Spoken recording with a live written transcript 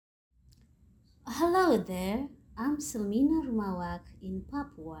Hello there, I'm Selmina Rumawak in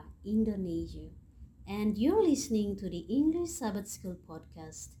Papua, Indonesia, and you're listening to the English Sabbath School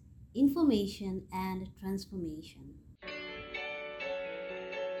podcast, Information and Transformation.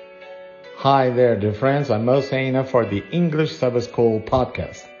 Hi there, dear friends. I'm Mosaina for the English Sabbath School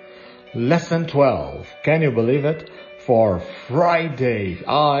podcast. Lesson 12. Can you believe it? For Friday.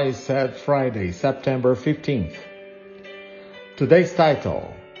 I said Friday, September 15th. Today's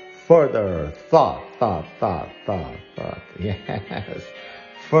title, Further Thought. Yes.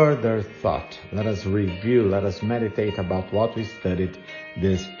 Further thought. Let us review, let us meditate about what we studied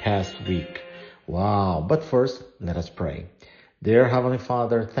this past week. Wow. But first, let us pray. Dear Heavenly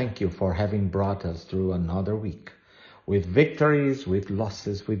Father, thank you for having brought us through another week with victories, with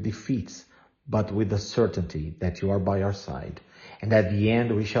losses, with defeats, but with the certainty that you are by our side. And at the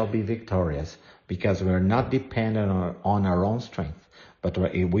end, we shall be victorious because we are not dependent on our own strength, but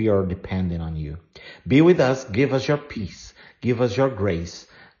we are dependent on you. Be with us, give us your peace, give us your grace,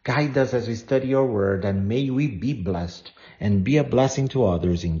 guide us as we study your word, and may we be blessed and be a blessing to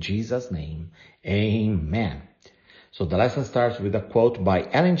others in Jesus' name. Amen. So the lesson starts with a quote by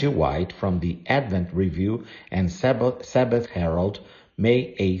Ellen G. White from the Advent Review and Sabbath Herald,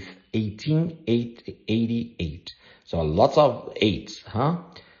 May 8th, 1888. So lots of eights, huh?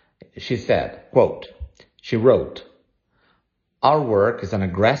 She said, quote, she wrote, our work is an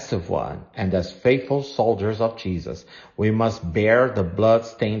aggressive one, and as faithful soldiers of Jesus, we must bear the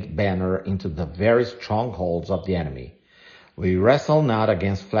blood-stained banner into the very strongholds of the enemy. We wrestle not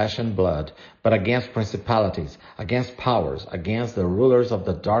against flesh and blood, but against principalities, against powers, against the rulers of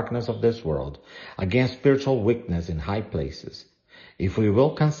the darkness of this world, against spiritual wickedness in high places. If we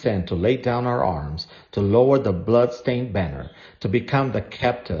will consent to lay down our arms, to lower the blood-stained banner, to become the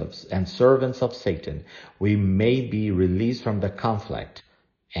captives and servants of Satan, we may be released from the conflict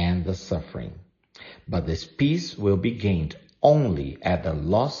and the suffering. But this peace will be gained only at the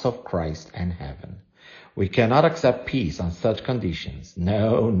loss of Christ and heaven. We cannot accept peace on such conditions.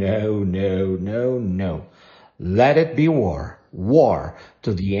 No. Let it be war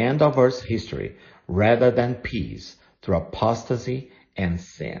to the end of Earth's history, rather than peace through apostasy and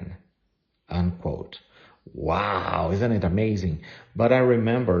sin. Unquote. Wow, isn't it amazing? But I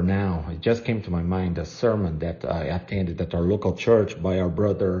remember now, it just came to my mind, a sermon that I attended at our local church by our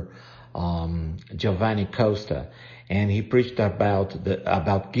brother Giovanni Costa, and he preached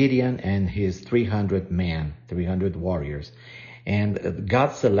about Gideon and his 300 warriors. And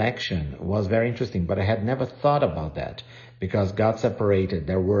God's selection was very interesting, but I had never thought about that because God separated.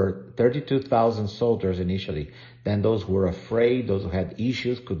 There were 32,000 soldiers initially. Then those who were afraid, those who had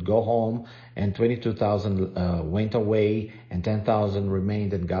issues could go home, and 22,000 went away, and 10,000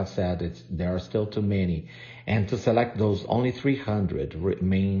 remained, and God said there are still too many. And to select those only 300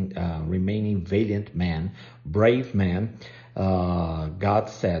 remaining valiant men, brave men, God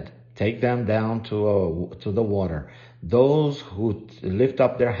said, take them down to the water. Those who lift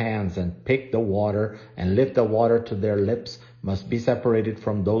up their hands and pick the water and lift the water to their lips must be separated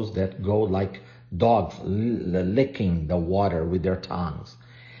from those that go like dogs licking the water with their tongues.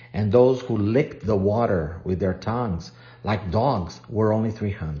 And those who licked the water with their tongues like dogs were only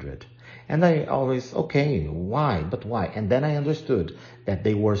 300. And I always, okay, why? But why? And then I understood that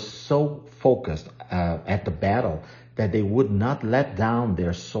they were so focused at the battle that they would not let down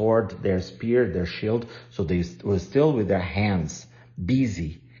their sword, their spear, their shield. So they were still with their hands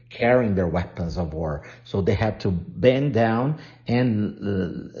busy carrying their weapons of war. So they had to bend down and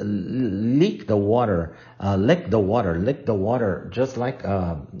lick the water, just like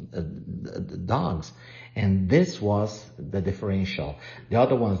dogs. And this was the differential. The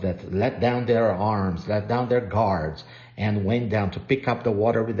other ones that let down their arms, let down their guards, and went down to pick up the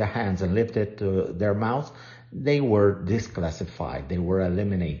water with their hands and lift it to their mouths, they were disclassified. They were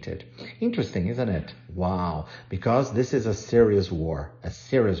eliminated. Interesting, isn't it? Wow. Because this is a serious war.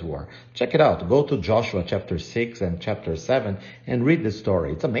 Check it out. Go to Joshua chapter 6 and chapter 7 and read the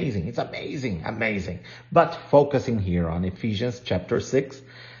story. It's amazing. But focusing here on Ephesians chapter 6,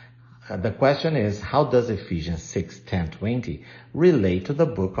 the question is, how does Ephesians 6:10-20 relate to the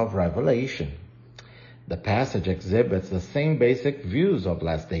book of Revelation? The passage exhibits the same basic views of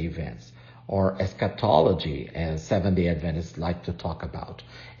last day events, or eschatology, as Seventh-day Adventists like to talk about,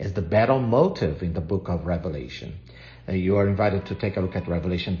 as the battle motive in the book of Revelation. You are invited to take a look at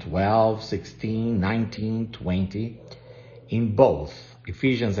Revelation 12, 16, 19, 20. In both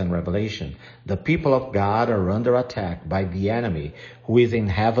Ephesians and Revelation, the people of God are under attack by the enemy who is in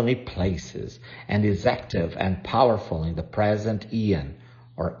heavenly places and is active and powerful in the present aeon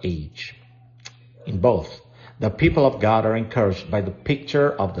or age. In both, The people of God are encouraged by the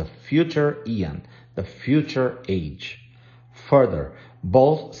picture of the future aeon, the future age. Further,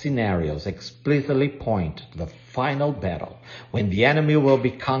 both scenarios explicitly point to the final battle, when the enemy will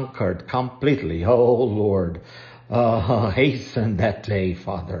be conquered completely. Oh Lord, hasten that day,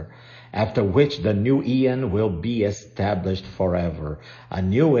 Father, after which the new aeon will be established forever, a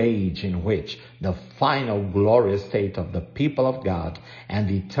new age in which the final glorious state of the people of God and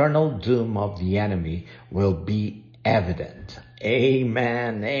the eternal doom of the enemy will be evident.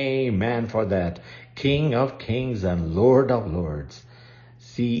 Amen, amen for that. King of kings and Lord of lords.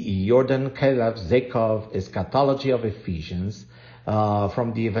 See Yordan Kalev Zhekov, Eschatology of Ephesians,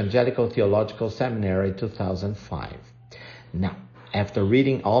 from the Evangelical Theological Seminary, 2005. Now, after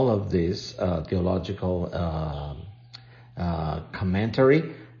reading all of this theological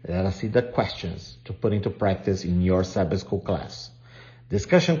commentary, let us see the questions to put into practice in your Sabbath school class.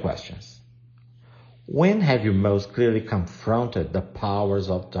 Discussion questions. When have you most clearly confronted the powers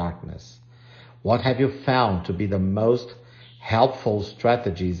of darkness? What have you found to be the most helpful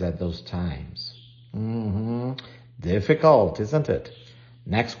strategies at those times? Difficult, isn't it?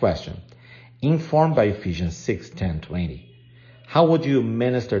 Next question. Informed by Ephesians 6:10-20. How would you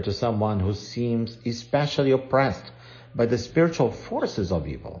minister to someone who seems especially oppressed by the spiritual forces of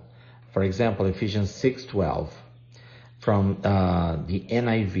evil? For example, Ephesians 6:12. From the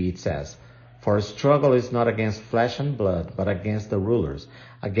NIV, it says, "For a struggle is not against flesh and blood, but against the rulers,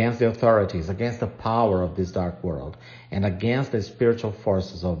 against the authorities, against the power of this dark world, and against the spiritual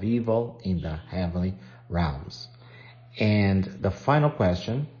forces of evil in the heavenly realms." And the final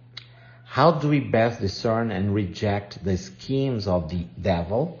question, how do we best discern and reject the schemes of the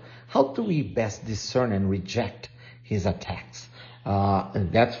devil? How do we best discern and reject his attacks?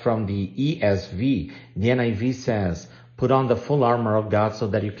 That's from the ESV. The NIV says, "Put on the full armor of God so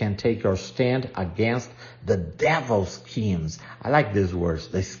that you can take your stand against the devil's schemes." I like these words,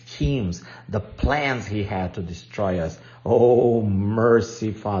 the schemes, the plans he had to destroy us. Oh,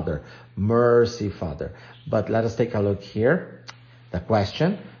 mercy, Father. Mercy, Father. But let us take a look here. The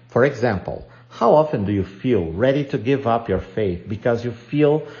question, for example, how often do you feel ready to give up your faith because you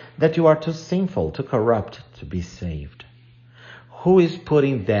feel that you are too sinful, too corrupt to be saved? Who is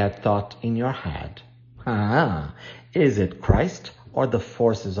putting that thought in your head? Is it Christ or the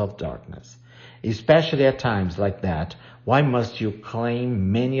forces of darkness? Especially at times like that, why must you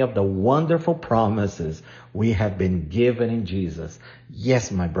claim many of the wonderful promises we have been given in Jesus?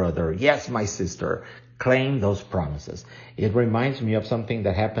 Yes, my brother. Yes, my sister. Claim those promises. It reminds me of something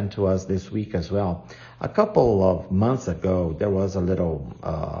that happened to us this week as well. A couple of months ago, there was a little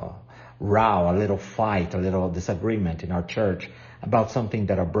row, a little fight, a little disagreement in our church about something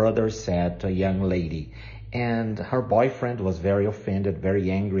that a brother said to a young lady. And her boyfriend was very offended, very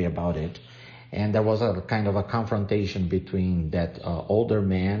angry about it. And there was a kind of a confrontation between that older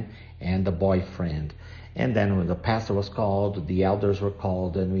man and the boyfriend. And then when the pastor was called, the elders were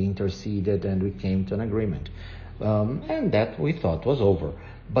called, and we interceded and we came to an agreement. And that we thought was over.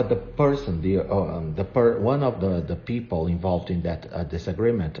 But the person, one of the people involved in that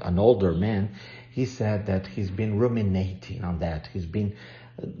disagreement, an older man, he said that he's been ruminating on that. He's been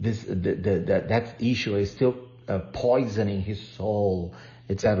that issue is still poisoning his soul,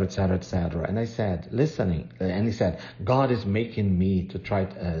 etc., etc., etc. And I said, listening, and he said, God is making me to try,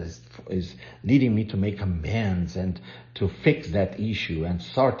 is leading me to make amends and to fix that issue and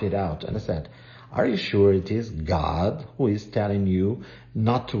sort it out. And I said, are you sure it is God who is telling you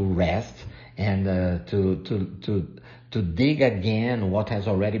not to rest and to dig again what has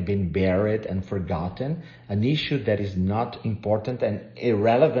already been buried and forgotten, an issue that is not important and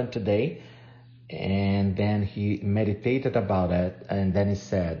irrelevant today? And then he meditated about it, and then he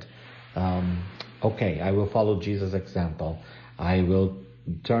said, okay, I will follow Jesus' example. I will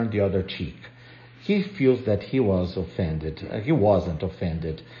turn the other cheek. He feels that he was offended. He wasn't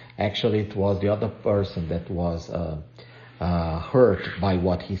offended. Actually, it was the other person that was hurt by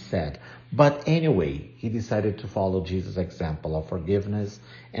what he said. But anyway, he decided to follow Jesus' example of forgiveness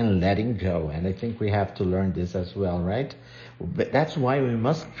and letting go. And I think we have to learn this as well, right? But that's why we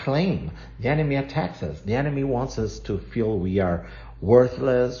must claim. The enemy attacks us. The enemy wants us to feel we are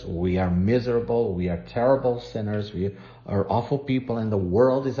worthless, we are miserable, we are terrible sinners, we are awful people, and the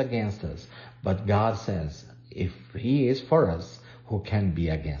world is against us. But God says, if he is for us, who can be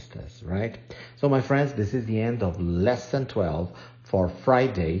against us, right? So my friends, this is the end of lesson 12 for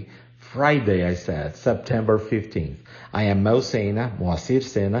Friday, Friday, I said, September 15th. I am Moacir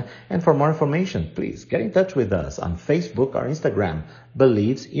Sena, and for more information, please get in touch with us on Facebook or Instagram,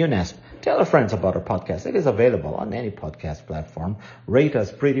 Believes UNESP. Tell your friends about our podcast. It is available on any podcast platform. Rate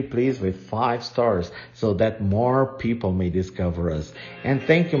us pretty please with 5 stars so that more people may discover us. And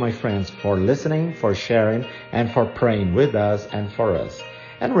thank you, my friends, for listening, for sharing, and for praying with us and for us.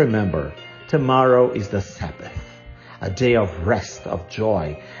 And remember, tomorrow is the Sabbath, a day of rest, of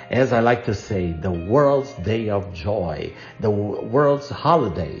joy. As I like to say, the world's day of joy, the world's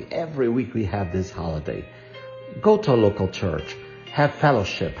holiday. Every week we have this holiday. Go to a local church, have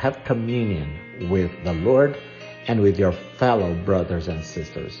fellowship, have communion with the Lord and with your fellow brothers and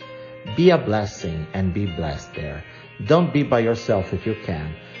sisters. Be a blessing and be blessed there. Don't be by yourself if you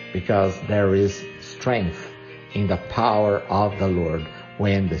can, because there is strength in the power of the Lord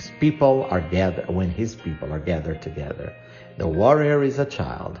when His people are gathered together. The warrior is a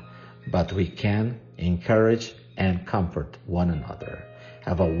child, but we can encourage and comfort one another.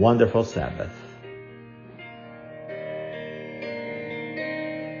 Have a wonderful Sabbath.